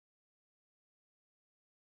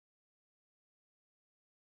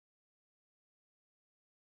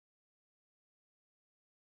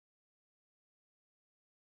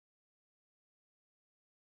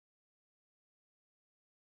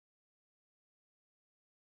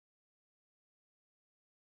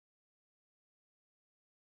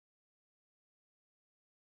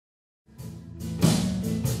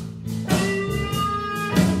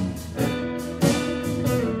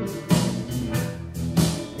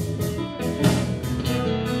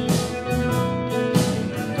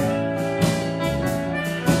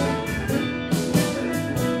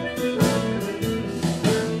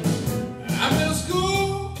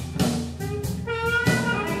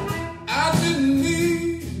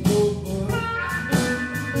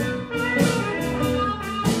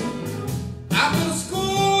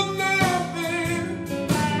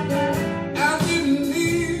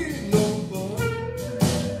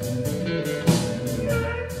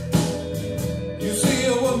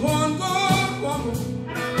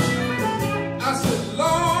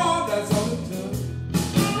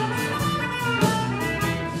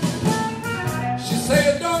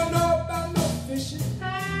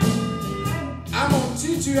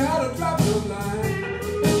teach you how to drop your line.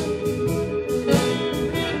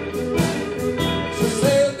 She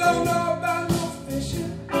said, don't know about no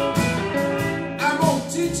fishing. I'm gonna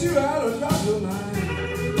teach you how to drop your line.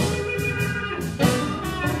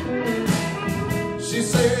 She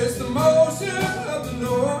says the motion of the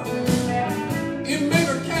Noah, it make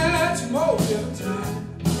her catch most every time.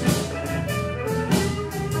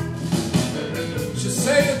 She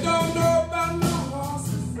said, don't know about no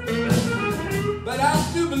horses, but I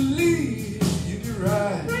do believe you can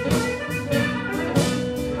ride.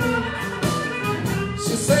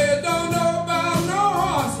 She said, don't know about no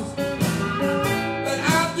horses, but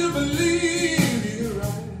I do believe you can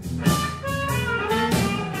ride.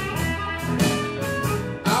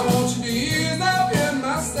 I want you to ease up in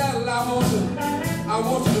my saddle. I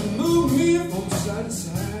want you to move me from side to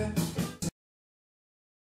side.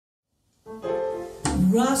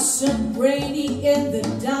 Ross and Brady in the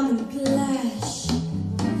diamond glass.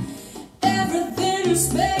 Everything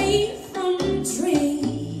is made from a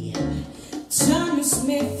dream. Time is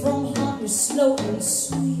made from honey, slow and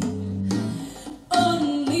sweet.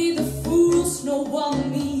 Only the fools know what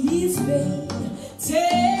means, babe.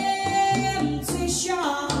 Temptation,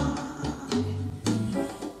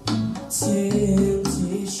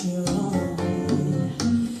 temptation,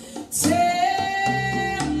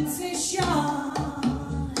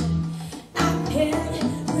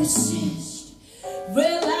 resist.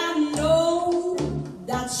 Well, I know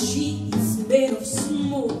that she